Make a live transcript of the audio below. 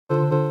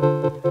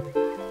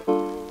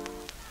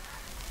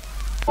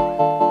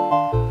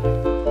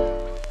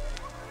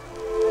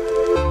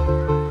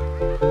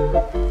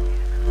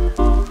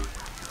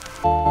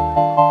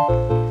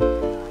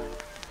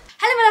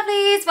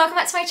Welcome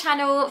back to my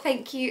channel.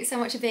 Thank you so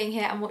much for being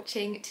here and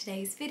watching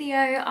today's video.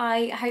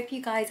 I hope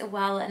you guys are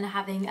well and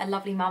having a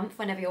lovely month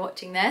whenever you're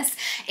watching this.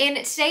 In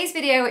today's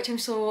video, which I'm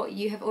sure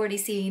you have already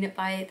seen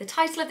by the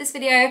title of this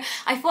video,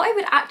 I thought I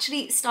would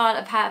actually start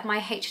a pair of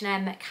my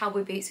H&M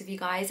cowboy boots with you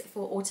guys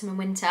for autumn and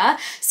winter.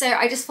 So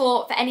I just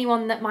thought for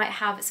anyone that might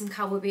have some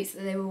cowboy boots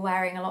that they were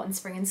wearing a lot in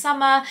spring and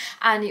summer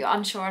and you're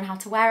unsure on how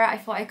to wear it, I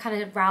thought I'd kind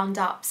of round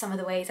up some of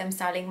the ways I'm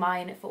styling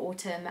mine for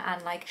autumn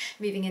and like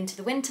moving into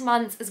the winter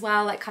months as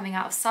well, like coming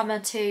out of summer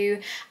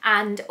too,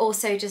 and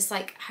also just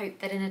like hope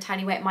that in a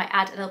tiny way it might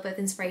add a little bit of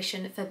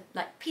inspiration for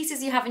like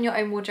pieces you have in your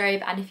own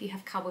wardrobe and if you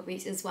have cowboy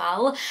boots as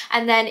well.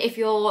 And then if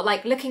you're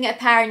like looking at a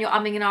pair and you're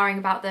umming and ahhing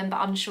about them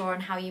but unsure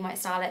on how you might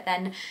style it,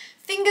 then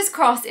fingers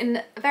crossed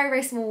in a very,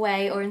 very small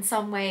way or in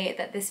some way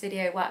that this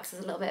video works as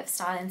a little bit of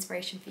style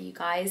inspiration for you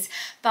guys.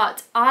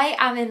 But I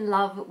am in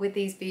love with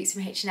these boots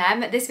from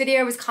H&M. This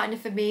video was kind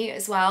of for me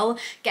as well,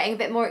 getting a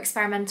bit more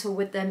experimental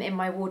with them in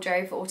my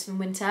wardrobe for autumn and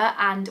winter.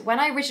 And when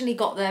I originally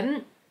got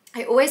them,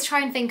 I always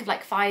try and think of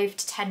like 5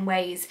 to 10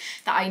 ways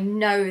that I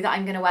know that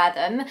I'm going to wear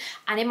them.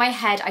 And in my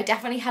head, I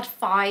definitely had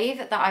 5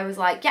 that I was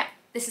like, yeah,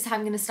 this is how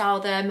I'm going to style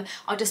them.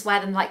 I'll just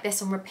wear them like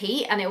this on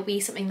repeat and it'll be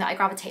something that I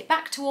gravitate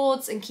back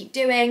towards and keep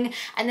doing.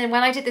 And then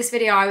when I did this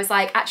video, I was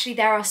like, actually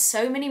there are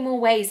so many more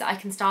ways that I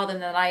can style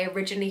them than I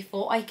originally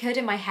thought I could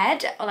in my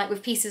head, or like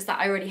with pieces that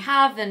I already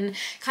have and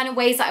kind of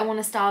ways that I want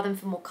to style them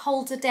for more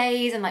colder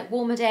days and like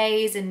warmer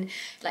days and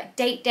like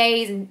date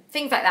days and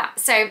things like that.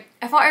 So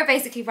I thought I would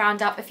basically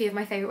round up a few of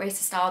my favourite ways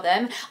to style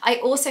them. I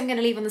also am going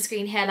to leave on the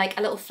screen here like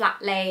a little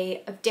flat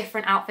lay of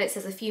different outfits.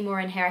 There's a few more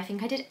in here. I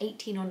think I did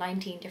 18 or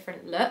 19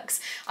 different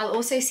looks. I'll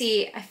also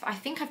see, I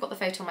think I've got the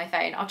photo on my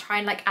phone. I'll try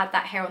and like add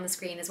that here on the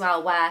screen as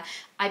well, where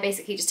I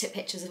basically just took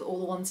pictures of all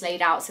the ones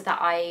laid out so that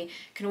I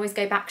can always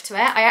go back to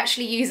it. I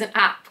actually use an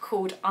app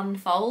called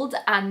Unfold,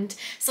 and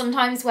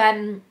sometimes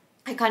when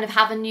I kind of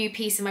have a new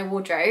piece in my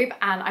wardrobe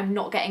and I'm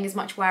not getting as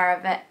much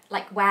wear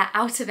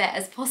out of it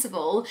as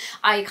possible,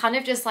 I kind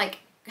of just like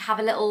have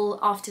a little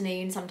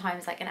afternoon,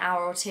 sometimes like an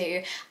hour or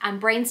two, and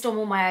brainstorm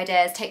all my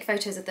ideas, take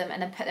photos of them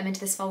and then put them into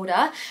this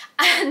folder.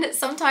 And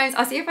sometimes,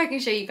 I'll see if I can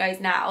show you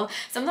guys now,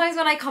 sometimes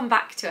when I come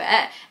back to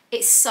it,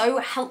 it's so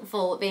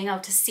helpful being able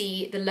to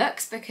see the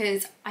looks,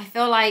 because I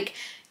feel like,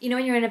 you know,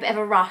 when you're in a bit of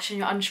a rush and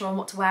you're unsure on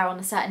what to wear on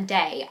a certain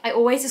day, I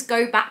always just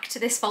go back to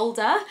this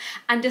folder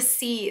and just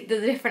see the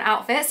different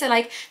outfits. So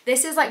like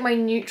this is like my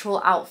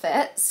neutral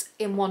outfits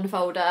in one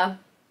folder.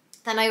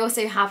 Then I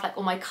also have like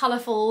all my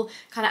colourful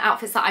kind of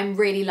outfits that I'm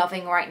really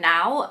loving right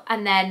now.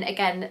 And then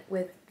again,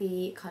 with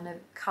the kind of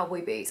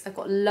cowboy boots, I've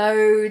got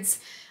loads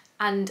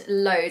and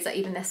loads, like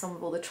even this one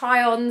with all the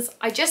try-ons.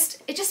 It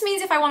just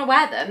means if I want to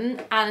wear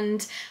them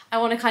and I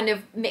want to kind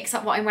of mix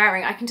up what I'm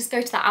wearing, I can just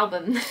go to that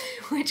album,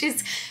 which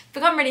is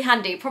become really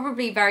handy.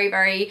 Probably very,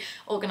 very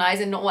organised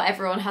and not what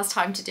everyone has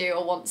time to do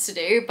or wants to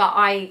do, but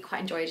I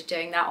quite enjoyed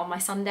doing that on my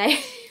Sunday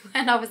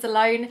when I was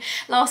alone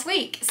last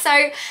week. So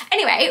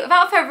anyway,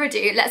 without further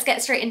ado, let's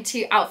get straight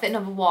into outfit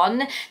number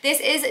 1. This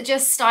is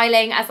just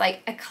styling as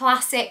like a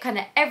classic kind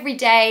of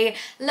everyday,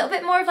 a little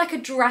bit more of like a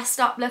dressed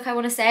up look, I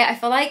want to say. I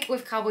feel like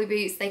with cowboy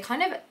boots, they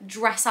kind of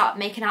dress up,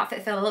 make an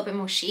outfit feel a little bit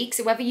more chic.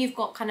 So whether you've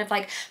got kind of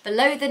like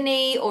below the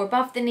knee or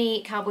above the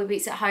knee cowboy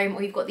boots at home,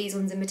 or you've got these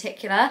ones in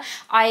particular,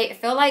 I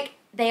feel like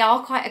they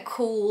are quite a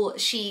cool,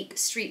 chic,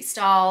 street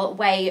style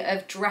way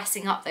of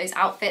dressing up those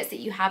outfits that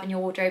you have in your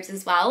wardrobes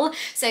as well.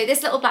 So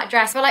this little black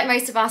dress, I feel like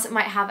most of us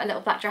might have a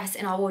little black dress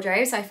in our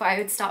wardrobe, so I thought I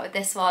would start with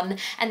this one.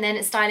 And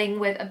then styling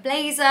with a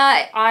blazer.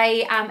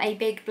 I am a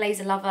big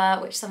blazer lover,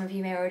 which some of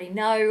you may already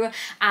know,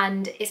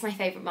 and it's my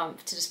favourite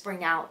month to just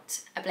bring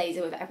out a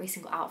blazer with every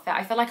single outfit.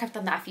 I feel like I've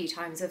done that a few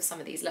times with some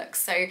of these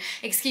looks, so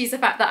excuse the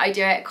fact that I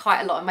do it quite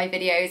a lot in my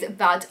videos,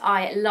 but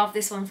I love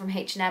this one from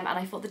H&M, and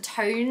I thought the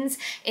tones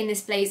in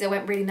this blazer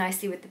went really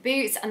nicely with the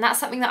boots, and that's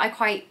something that I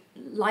quite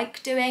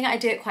like doing. I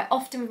do it quite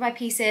often with my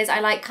pieces. I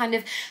like kind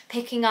of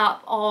picking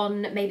up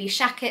on maybe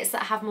shackets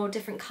that have more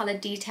different coloured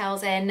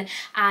details in,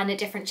 and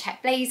different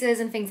check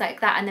blazers and things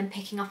like that, and then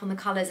picking up on the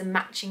colours and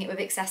matching it with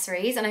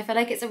accessories. And I feel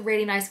like it's a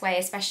really nice way,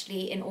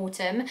 especially in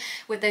autumn,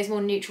 with those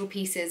more neutral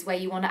pieces where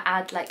you want to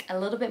add like a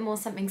little bit more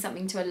something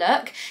to a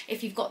look.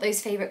 If you've got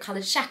those favourite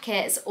coloured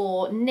shackets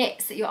or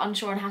knits that you're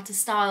unsure on how to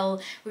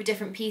style with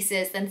different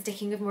pieces, then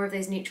sticking with more of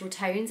those neutral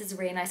tones is a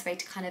really nice way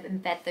to kind of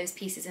embed those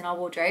pieces in our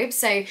wardrobe.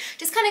 So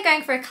just kind of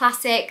going for a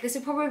classic. This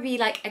would probably be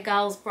like a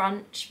girl's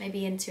brunch,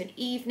 maybe into an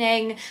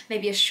evening,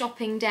 maybe a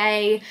shopping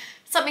day,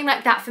 something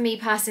like that for me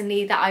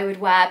personally that I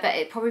would wear, but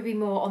it'd probably be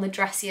more on the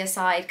dressier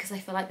side because I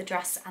feel like the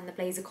dress and the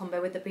blazer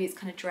combo with the boots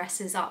kind of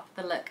dresses up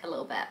the look a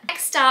little bit.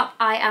 Next up,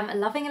 I am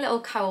loving a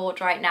little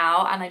cord right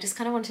now, and I just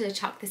kind of wanted to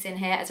chuck this in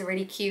here as a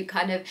really cute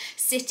kind of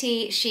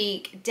city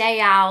chic day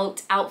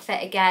out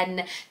outfit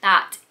again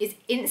that is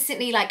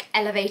instantly like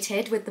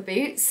elevated with the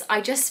boots.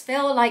 I just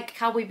feel like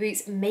cowboy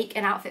boots make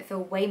an outfit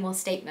feel way more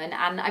statement,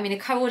 and I mean a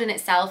cord in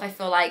itself I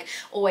feel like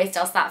always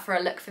does that for a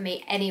look for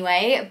me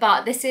anyway,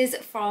 but this is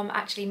from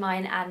actually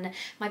mine and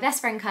my best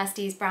friend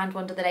Kirsty's brand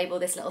Wander the Label,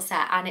 this little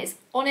set, and it's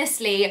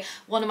honestly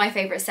one of my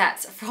favourite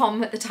sets from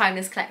the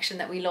Timeless collection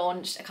that we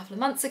launched a couple of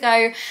months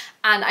ago.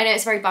 And I know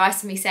it's very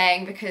biased of me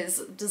saying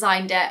because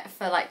designed it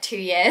for like 2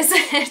 years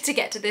to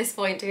get to this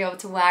point to be able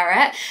to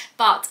wear it,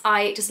 but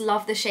I just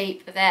love the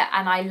shape of it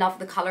and I love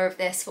the colour of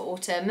this for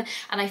autumn,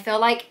 and I feel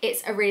like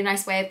it's a really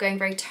nice way of going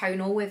very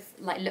tonal with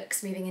like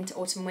looks moving into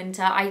autumn and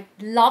winter. I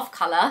love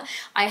colour.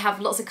 I have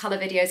lots of colour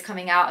videos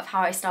coming out of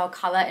how I style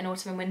colour in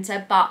autumn and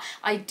winter, but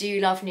I do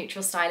love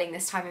neutral styling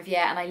this time of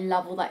year, and I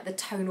love all like the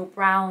tonal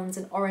browns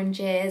and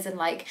oranges and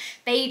like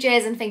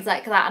beiges and things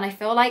like that, and I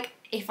feel like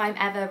if I'm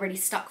ever really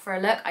stuck for a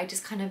look, I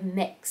just kind of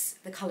mix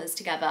the colours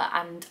together,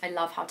 and I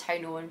love how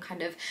tonal and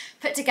kind of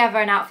put together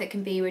an outfit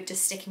can be with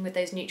just sticking with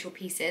those neutral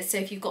pieces. So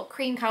if you've got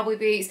cream cowboy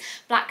boots,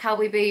 black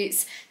cowboy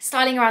boots,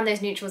 styling around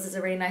those neutrals is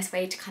a really nice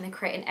way to kind of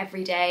create an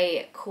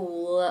everyday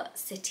cool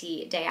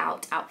city day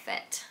out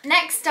outfit.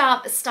 Next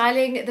up,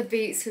 styling the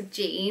boots with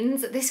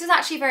jeans. This was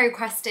actually very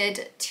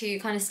requested to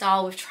kind of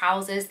style with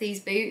trousers,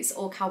 these boots,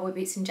 or cowboy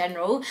boots in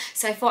general.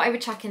 So I thought I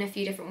would chuck in a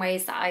few different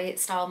ways that I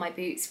style my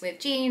boots with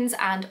jeans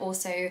and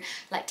also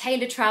like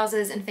tailored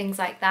trousers and things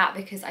like that,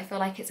 because I feel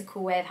like it's a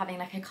cool way of having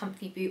like a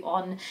comfy boot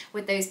on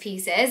with those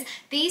pieces.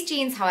 These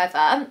jeans,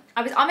 however,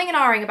 I was umming and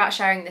ahhing about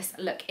sharing this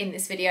look in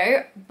this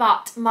video,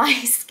 but my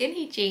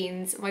skinny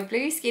jeans, my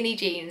blue skinny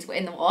jeans were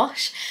in the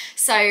wash.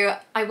 So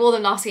I wore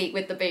them last week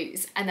with the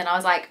boots, and then I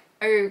was like,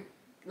 oh,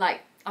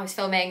 like I was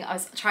filming, I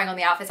was trying on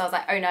the outfits, I was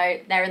like, oh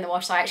no, they're in the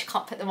wash, so I actually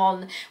can't put them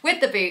on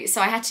with the boots.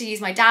 So I had to use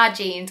my dad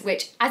jeans,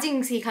 which as you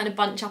can see kind of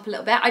bunch up a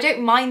little bit. I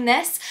don't mind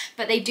this,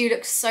 but they do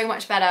look so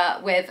much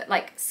better with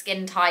like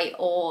skin tight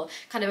or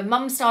kind of a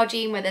mum style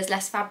jean where there's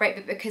less fabric,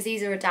 but because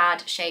these are a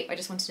dad shape, I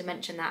just wanted to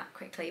mention that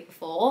quickly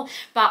before.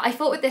 But I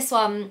thought with this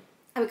one,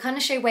 I would kind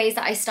of show ways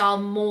that I style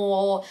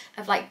more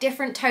of like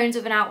different tones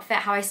of an outfit,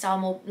 how I style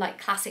more like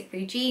classic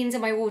blue jeans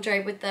in my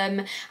wardrobe with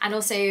them, and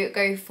also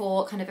go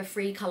for kind of a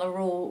free colour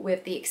rule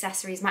with the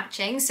accessories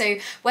matching. So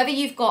whether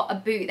you've got a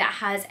boot that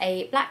has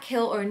a black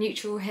heel or a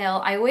neutral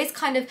heel, I always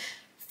kind of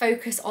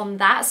focus on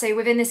that. So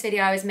within this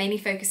video I was mainly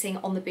focusing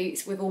on the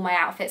boots with all my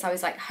outfits. I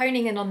was like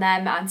honing in on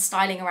them and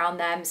styling around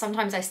them.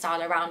 Sometimes I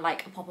style around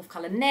like a pop of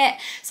colour knit,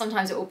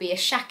 sometimes it will be a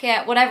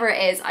shacket, whatever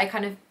it is, I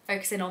kind of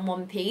focus in on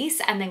one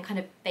piece and then kind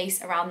of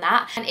base around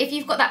that. And if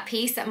you've got that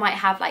piece that might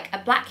have like a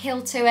black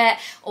heel to it,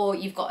 or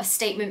you've got a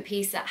statement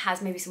piece that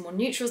has maybe some more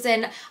neutrals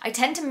in, I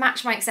tend to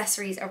match my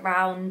accessories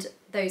around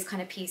those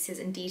kind of pieces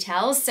and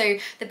details. So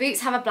the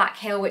boots have a black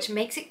heel, which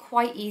makes it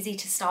quite easy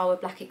to style with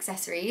black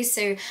accessories.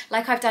 So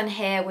like I've done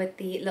here with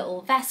the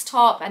little vest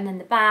top and then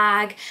the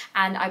bag,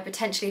 and I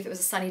potentially, if it was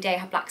a sunny day,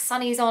 have black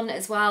sunnies on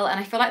as well. And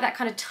I feel like that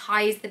kind of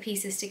ties the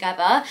pieces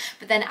together,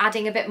 but then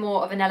adding a bit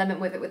more of an element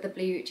with it with the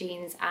blue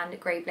jeans and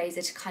grey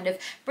blazer to kind of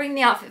bring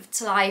the outfit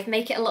to life,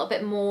 make it a little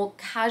bit more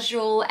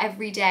casual,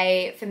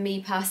 everyday for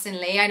me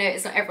personally. I know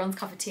it's not everyone's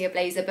cup of tea, a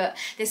blazer, but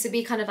this would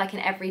be kind of like an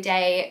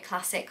everyday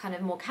classic kind of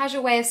more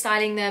casual way of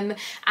styling them,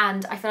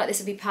 and I feel like this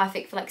would be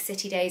perfect for like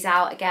city days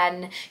out,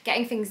 again,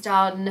 getting things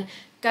done,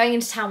 going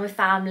into town with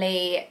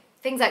family,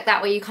 things like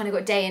that, where you kind of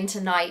got day into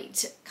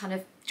night kind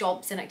of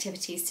jobs and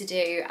activities to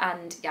do.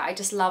 And yeah, I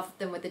just love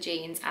them with the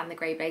jeans and the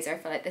grey blazer. I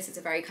feel like this is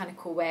a very kind of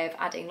cool way of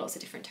adding lots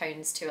of different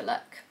tones to a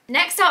look.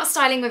 Next up,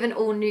 styling with an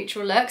all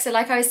neutral look. So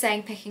like I was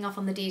saying, picking up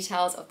on the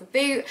details of the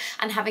boot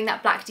and having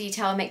that black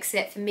detail makes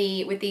it, for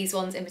me with these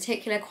ones in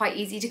particular, quite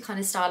easy to kind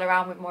of style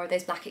around with more of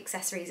those black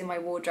accessories in my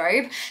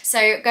wardrobe.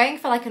 So going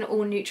for like an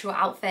all neutral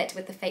outfit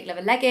with the fake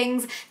leather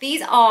leggings.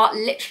 These are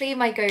literally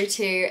my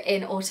go-to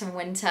in autumn and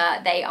winter.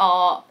 They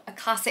are a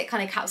classic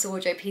kind of capsule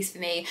wardrobe piece for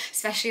me,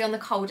 especially on the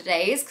colder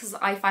days, because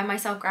I find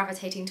myself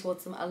gravitating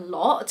towards them a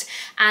lot.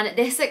 And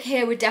this look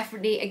here would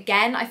definitely,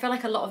 again, I feel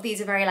like a lot of these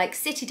are very like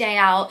city day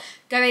out,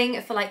 going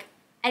for like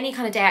any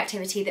kind of day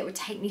activity that would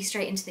take me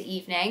straight into the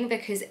evening,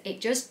 because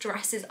it just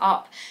dresses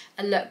up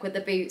a look with the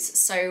boots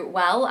so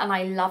well, and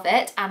I love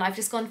it. And I've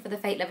just gone for the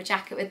fake leather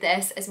jacket with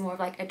this as more of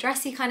like a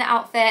dressy kind of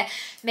outfit,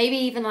 maybe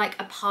even like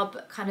a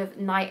pub kind of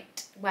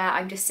night where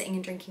I'm just sitting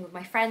and drinking with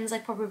my friends.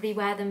 I'd probably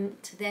wear them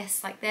to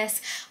this, like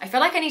this. I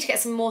feel like I need to get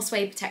some more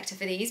suede protector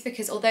for these,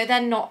 because although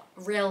they're not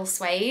real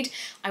suede,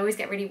 I always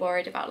get really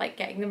worried about like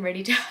getting them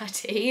really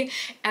dirty.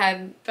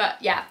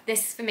 But yeah,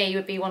 this for me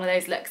would be one of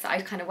those looks that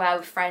I'd kind of wear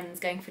with friends,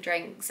 going for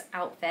drinks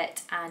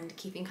outfit, and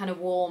keeping kind of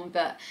warm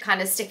but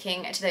kind of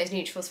sticking to those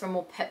neutrals for a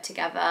more put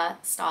together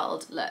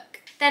styled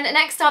look. Then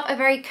next up, a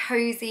very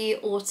cozy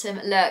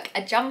autumn look,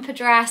 a jumper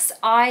dress.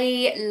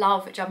 I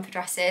love jumper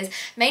dresses,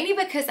 mainly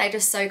because they're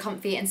just so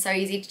comfy and so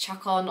easy to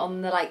chuck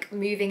on the like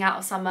moving out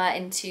of summer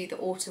into the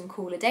autumn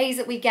cooler days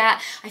that we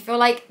get. I feel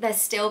like there's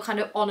still kind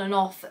of on and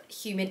off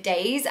humid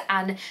days,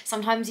 and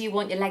sometimes you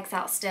want your legs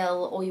out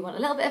still, or you want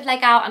a little bit of leg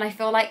out, and I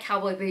feel like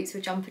cowboy boots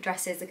with jumper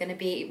dresses are going to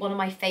be one of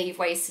my fave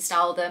ways to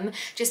style them,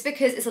 just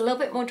because it's a little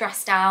bit more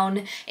dressed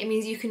down. It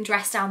means you can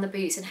dress down the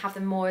boots and have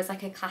them more as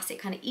like a classic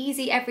kind of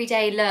easy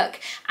everyday look.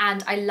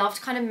 And I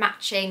loved kind of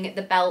matching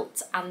the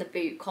belt and the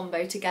boot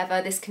combo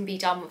together. This can be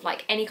done with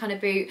like any kind of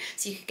boot,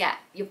 so you could get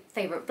your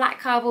favorite black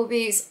cowboy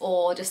boots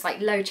or just like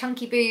low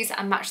chunky boots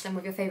and match them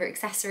with your favorite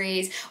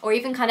accessories, or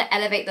even kind of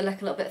elevate the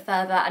look a little bit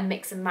further and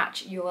mix and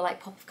match your like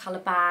pop of color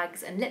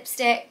bags and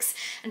lipsticks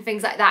and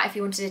things like that if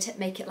you wanted to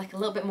make it like a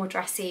little bit more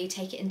dressy,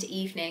 take it into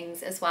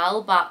evenings as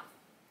well. But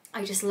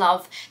I just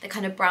love the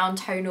kind of brown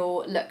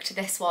tonal look to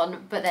this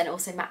one, but then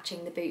also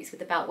matching the boots with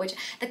the belt, which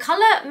the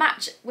colour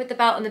match with the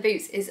belt and the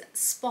boots is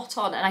spot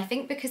on. And I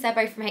think because they're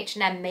both from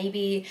H&M,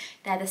 maybe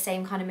they're the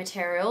same kind of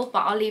material,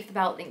 but I'll leave the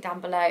belt link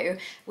down below,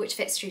 which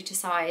fits true to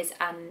size.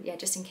 And yeah,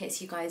 just in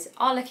case you guys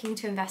are looking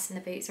to invest in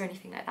the boots or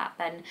anything like that,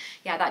 then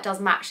yeah, that does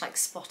match like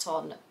spot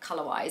on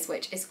colour wise,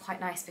 which is quite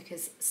nice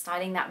because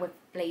styling that with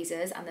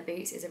blazers and the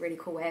boots is a really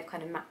cool way of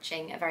kind of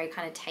matching a very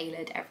kind of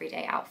tailored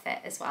everyday outfit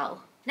as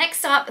well.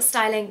 Next up,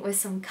 styling with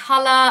some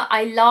colour.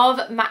 I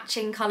love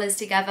matching colours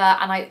together,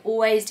 and I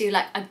always do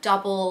like a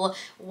double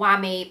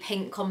whammy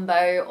pink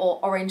combo or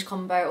orange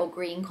combo or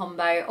green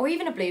combo or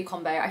even a blue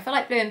combo. I feel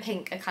like blue and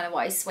pink are kind of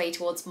what I sway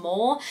towards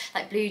more,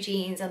 like blue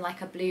jeans and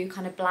like a blue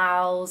kind of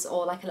blouse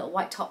or like a little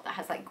white top that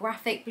has like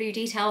graphic blue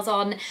details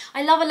on.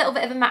 I love a little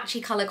bit of a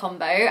matchy colour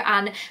combo,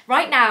 and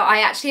right now I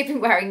actually have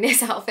been wearing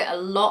this outfit a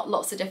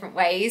lots of different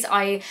ways.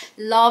 I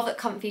love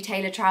comfy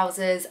tailored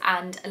trousers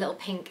and a little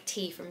pink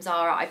tee from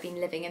Zara. I've been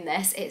living in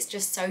this. It's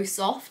just so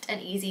soft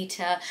and easy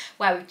to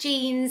wear with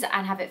jeans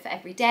and have it for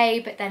every day,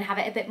 but then have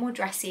it a bit more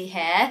dressy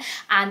here.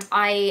 And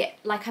I'm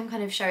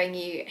kind of showing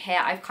you here,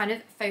 I've kind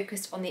of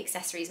focused on the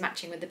accessories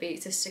matching with the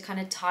boots just to kind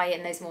of tie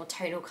in those more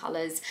tonal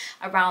colours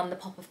around the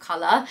pop of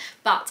colour.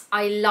 But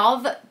I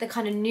love the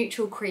kind of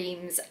neutral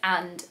creams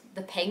and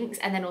the pinks,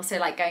 and then also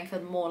like going for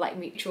more like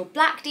neutral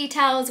black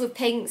details with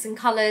pinks and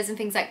colours and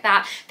things like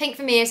that. Pink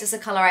for me is just a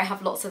colour I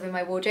have lots of in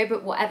my wardrobe,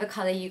 but whatever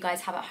colour you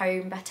guys have at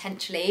home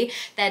potentially,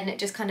 then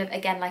just kind of,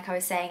 again, like I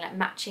was saying, like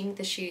matching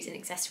the shoes and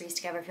accessories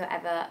together if you're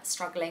ever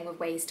struggling with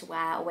ways to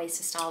wear or ways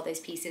to style those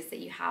pieces that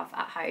you have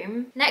at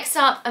home. Next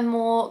up, a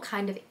more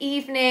kind of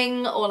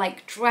evening or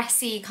like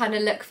dressy kind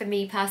of look for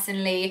me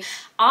personally.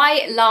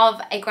 I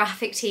love a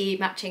graphic tee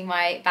matching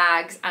my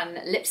bags and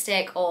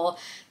lipstick or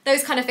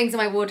those kind of things in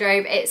my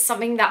wardrobe. It's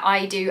something that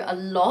I do a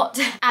lot,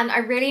 and I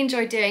really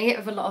enjoy doing it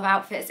with a lot of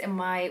outfits in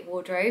my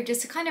wardrobe,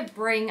 just to kind of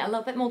bring a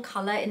little bit more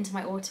colour into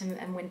my autumn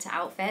and winter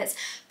outfits,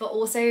 but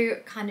also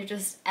kind of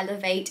just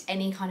elevate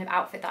any kind of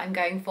outfit that I'm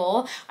going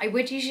for. I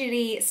would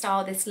usually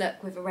style this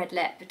look with a red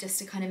lip, but just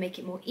to kind of make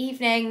it more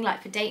evening,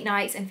 like for date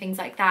nights and things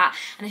like that.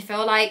 And I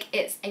feel like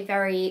it's a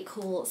very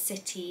cool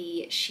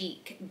city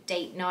chic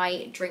date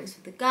night, drinks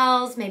with the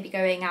girls, maybe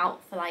going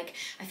out for like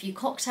a few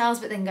cocktails,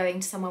 but then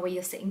going to somewhere where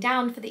you're sitting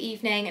down for the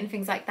evening and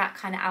things like that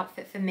kind of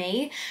outfit for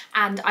me.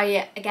 And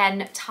I,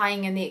 again,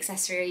 tying in the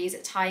accessories,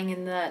 tying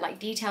in the like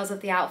details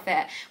of the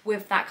outfit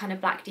with that kind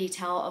of black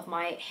detail of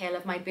my heel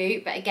of my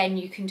boot. But again,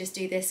 you can just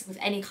do this with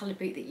any coloured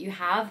boot that you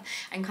have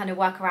and kind of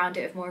work around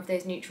it with more of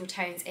those neutral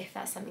tones if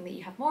that's something that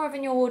you have more of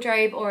in your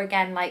wardrobe, or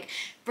again, like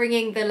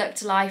bringing the look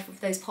to life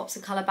with those pops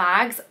of colour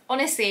bags.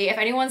 Honestly, if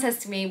anyone says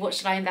to me, what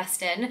should I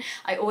invest in?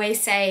 I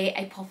always say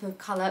a pop of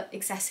colour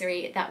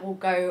accessory that will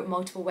go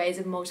multiple ways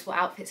and multiple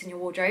outfits in your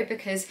wardrobe,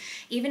 because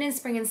even in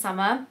spring and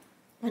summer,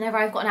 whenever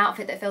I've got an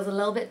outfit that feels a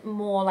little bit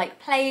more like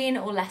plain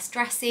or less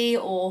dressy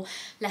or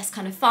less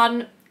kind of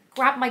fun,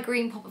 grab my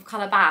green pop of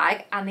colour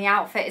bag and the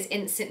outfit is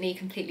instantly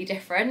completely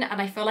different. And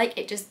I feel like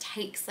it just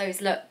takes those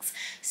looks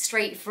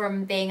straight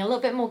from being a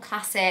little bit more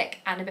classic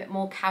and a bit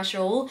more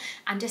casual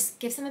and just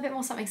gives them a bit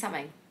more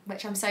something,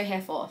 which I'm so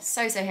here for,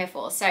 so here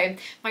for. So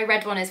my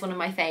red one is one of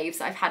my faves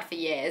that I've had for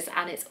years,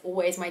 and it's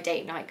always my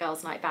date night,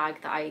 girls night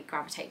bag that I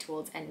gravitate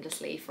towards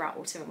endlessly throughout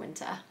autumn and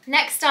winter.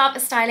 Next up,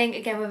 styling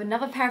again with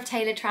another pair of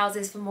tailored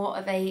trousers for more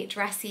of a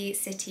dressy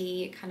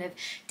city kind of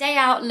day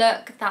out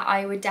look that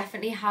I would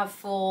definitely have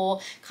for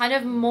kind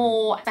of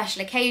more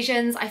special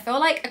occasions. I feel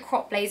like a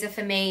crop blazer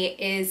for me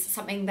is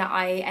something that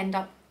I end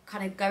up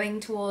kind of going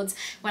towards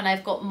when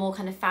I've got more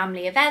kind of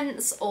family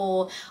events,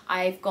 or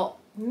I've got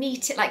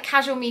like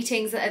casual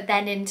meetings that are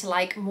then into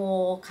like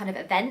more kind of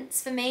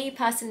events for me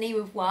personally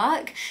with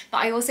work. But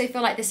I also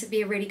feel like this would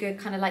be a really good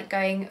kind of like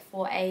going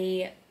for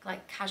a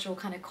like casual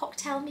kind of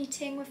cocktail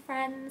meeting with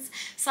friends,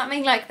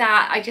 something like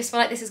that. I just feel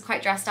like this is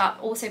quite dressed up.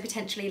 Also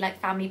potentially like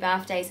family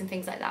birthdays and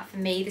things like that. For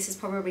me, this is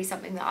probably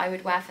something that I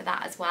would wear for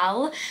that as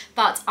well.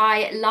 But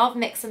I love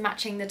mix and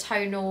matching the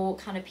tonal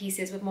kind of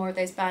pieces with more of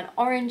those burnt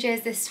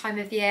oranges this time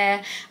of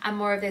year and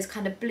more of those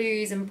kind of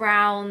blues and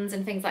browns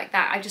and things like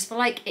that. I just feel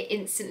like it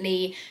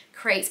instantly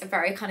creates a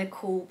very kind of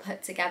cool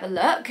put together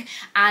look.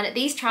 And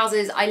these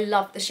trousers I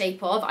love the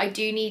shape of. I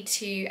do need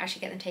to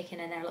actually get them taken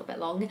in, they're a little bit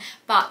long,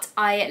 but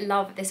I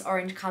love this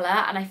orange colour,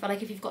 and I feel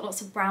like if you've got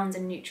lots of browns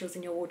and neutrals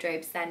in your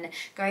wardrobes, then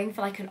going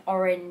for like an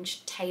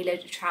orange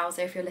tailored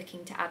trouser if you're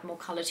looking to add more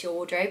colour to your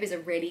wardrobe is a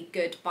really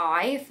good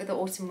buy for the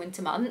autumn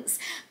winter months.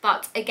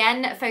 But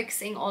again,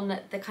 focusing on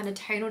the kind of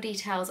tonal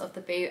details of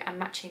the boot and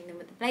matching them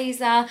with the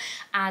blazer,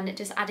 and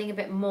just adding a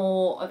bit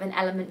more of an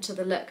element to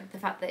the look of the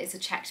fact that it's a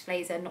checked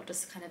blazer, not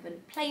just kind of a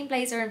plain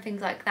blazer and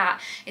things like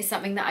that, is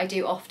something that I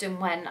do often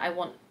when I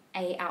want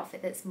a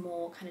outfit that's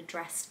more kind of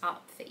dressed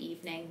up for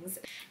evenings.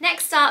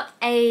 Next up,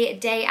 a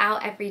day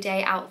out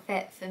everyday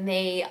outfit for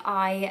me.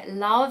 I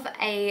love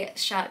a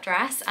shirt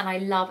dress and I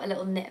love a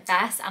little knit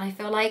vest, and I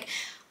feel like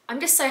I'm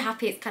just so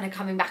happy it's kind of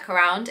coming back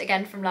around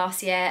again from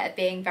last year,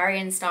 being very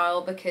in style,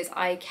 because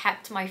I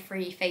kept my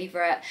 3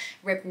 favourite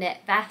rib knit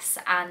vests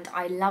and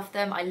I love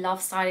them. I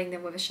love styling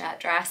them with a shirt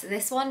dress.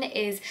 This one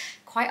is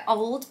quite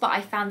old, but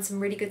I found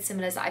some really good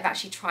similars that I've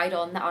actually tried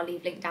on that I'll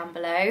leave linked down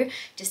below,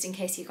 just in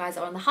case you guys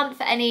are on the hunt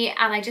for any.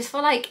 And I just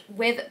feel like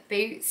with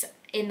boots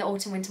in the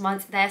autumn winter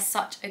months, they're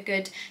such a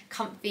good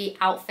comfy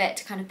outfit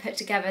to kind of put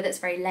together that's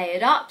very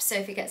layered up. So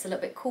if it gets a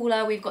little bit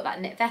cooler, we've got that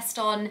knit vest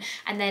on,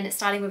 and then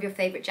styling with your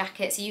favourite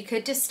jacket. So you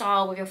could just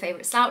style with your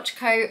favourite slouch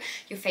coat,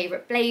 your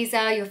favourite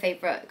blazer, your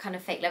favourite kind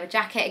of fake leather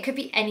jacket. It could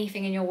be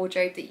anything in your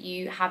wardrobe that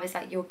you have as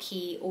like your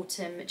key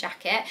autumn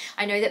jacket.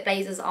 I know that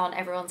blazers aren't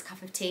everyone's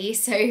cup of tea,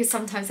 so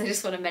sometimes I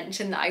just want to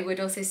mention that I would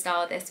also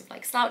style this with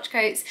like slouch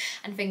coats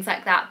and things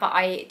like that, but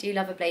I do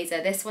love a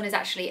blazer. This one is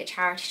actually a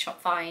charity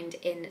shop find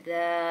in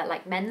the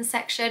like men's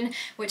section,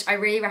 which I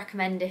really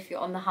recommend if you're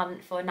on the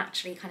hunt for a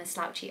naturally kind of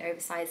slouchy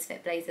oversized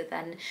fit blazer.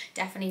 Then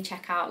definitely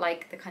check out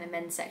like the kind of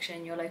men's section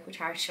in your local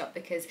charity shop,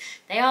 because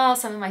they are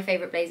some of my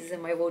favourite blazers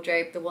in my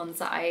wardrobe, the ones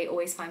that I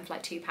always find for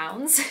like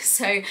 £2.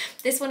 So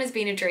this one has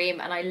been a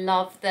dream, and I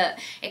love that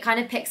it kind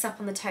of picks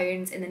up on the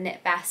tones in the knit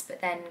vest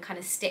but then kind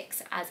of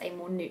sticks as a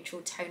more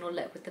neutral tonal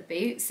look with the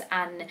boots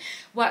and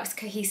works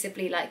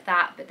cohesively like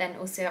that. But then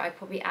also I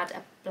probably add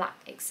a black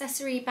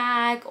accessory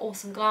bag or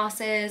some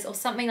glasses or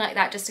something like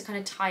that, just to kind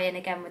of tie in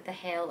again with the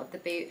heel of the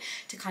boot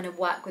to kind of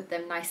work with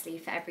them nicely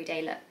for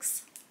everyday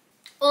looks.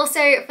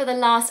 Also, for the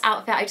last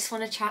outfit, I just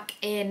want to chuck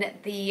in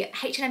the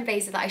H&M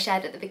blazer that I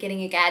shared at the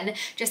beginning again,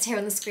 just here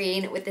on the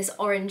screen with this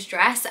orange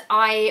dress.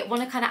 I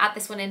want to kind of add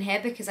this one in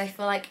here because I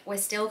feel like we're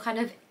still kind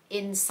of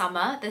in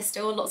summer. There's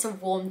still lots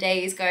of warm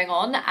days going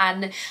on,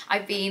 and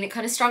I've been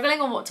kind of struggling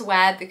on what to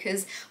wear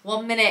because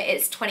one minute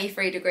it's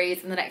 23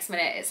 degrees and the next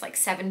minute it's like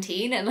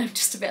 17, and I'm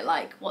just a bit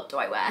like, what do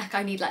I wear?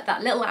 I need like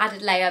that little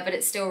added layer, but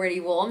it's still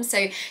really warm.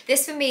 So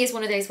this for me is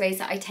one of those ways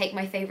that I take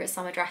my favourite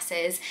summer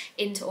dresses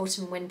into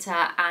autumn winter,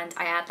 and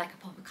I add like a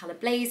pop of colour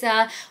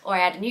blazer, or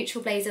I add a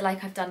neutral blazer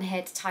like I've done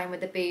here to tie in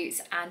with the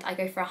boots, and I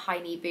go for a high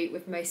knee boot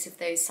with most of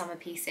those summer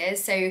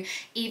pieces. So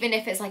even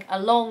if it's like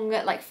a long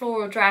like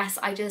floral dress,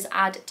 I just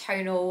add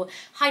tonal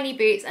high knee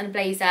boots and a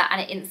blazer, and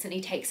it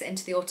instantly takes it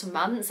into the autumn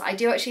months. I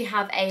do actually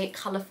have a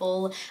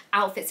colourful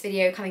outfits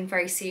video coming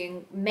very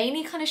soon,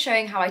 mainly kind of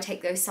showing how I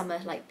take those summer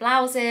like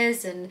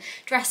blouses and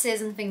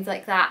dresses and things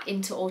like that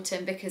into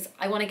autumn, because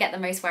I want to get the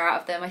most wear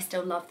out of them. I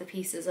still love the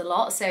pieces a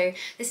lot, so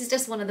this is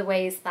just one of the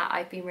ways that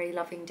I've been really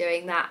loving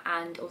doing that,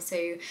 and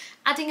also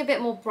adding a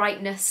bit more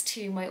brightness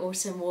to my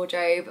autumn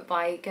wardrobe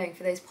by going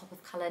for those pop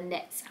of colour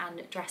knits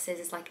and dresses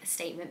as like a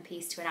statement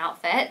piece to an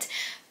outfit.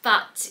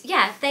 But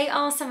yeah, they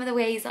are some of the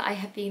ways that I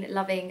have been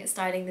loving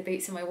styling the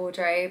boots in my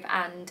wardrobe,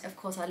 and of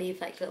course I'll leave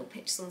like little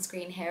pictures on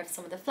screen here of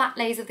some of the flat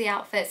lays of the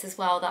outfits as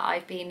well that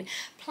I've been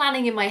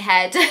planning in my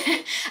head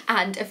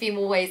and a few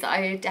more ways that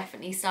I would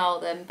definitely style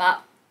them.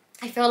 But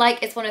I feel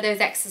like it's one of those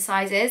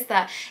exercises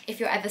that if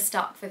you're ever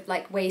stuck with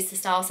like ways to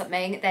style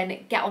something,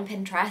 then get on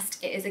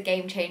Pinterest. It is a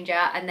game changer,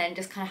 and then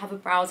just kind of have a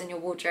browse in your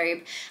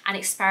wardrobe and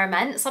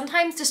experiment.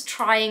 Sometimes just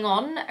trying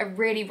on a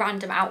really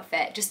random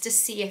outfit just to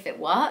see if it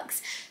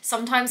works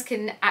sometimes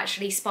can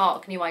actually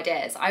spark new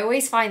ideas. I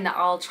always find that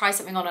I'll try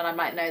something on and I'm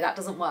like, no, that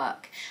doesn't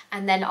work.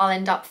 And then I'll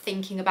end up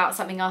thinking about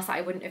something else that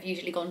I wouldn't have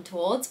usually gone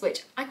towards,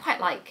 which I quite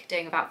like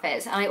doing with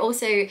outfits. And I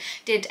also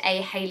did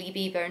a Hailey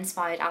Bieber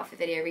inspired outfit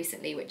video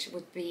recently, which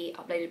would be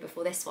uploaded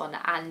before this one,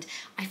 and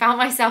I found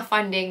myself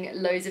finding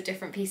loads of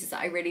different pieces that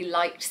I really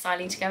liked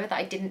styling together that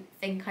I didn't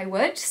think I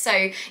would.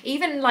 So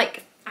even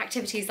like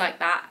activities like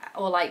that,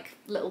 or like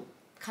little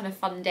kind of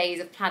fun days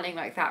of planning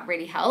like that,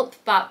 really help.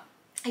 But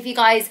if you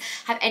guys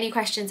have any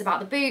questions about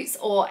the boots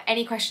or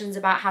any questions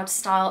about how to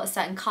style a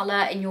certain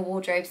colour in your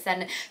wardrobes,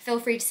 then feel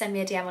free to send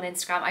me a DM on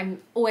Instagram.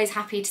 I'm always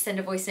happy to send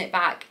a voice note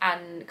back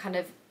and kind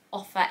of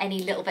offer any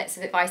little bits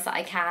of advice that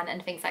I can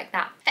and things like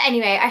that. But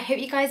anyway, I hope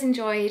you guys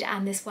enjoyed,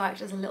 and this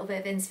worked as a little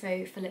bit of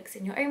inspo for looks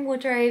in your own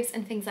wardrobes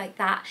and things like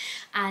that.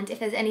 And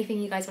if there's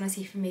anything you guys want to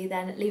see from me,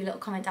 then leave a little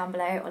comment down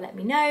below or let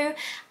me know,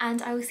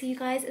 and I will see you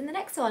guys in the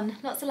next one.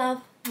 Lots of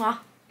love. Mwah.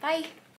 Bye.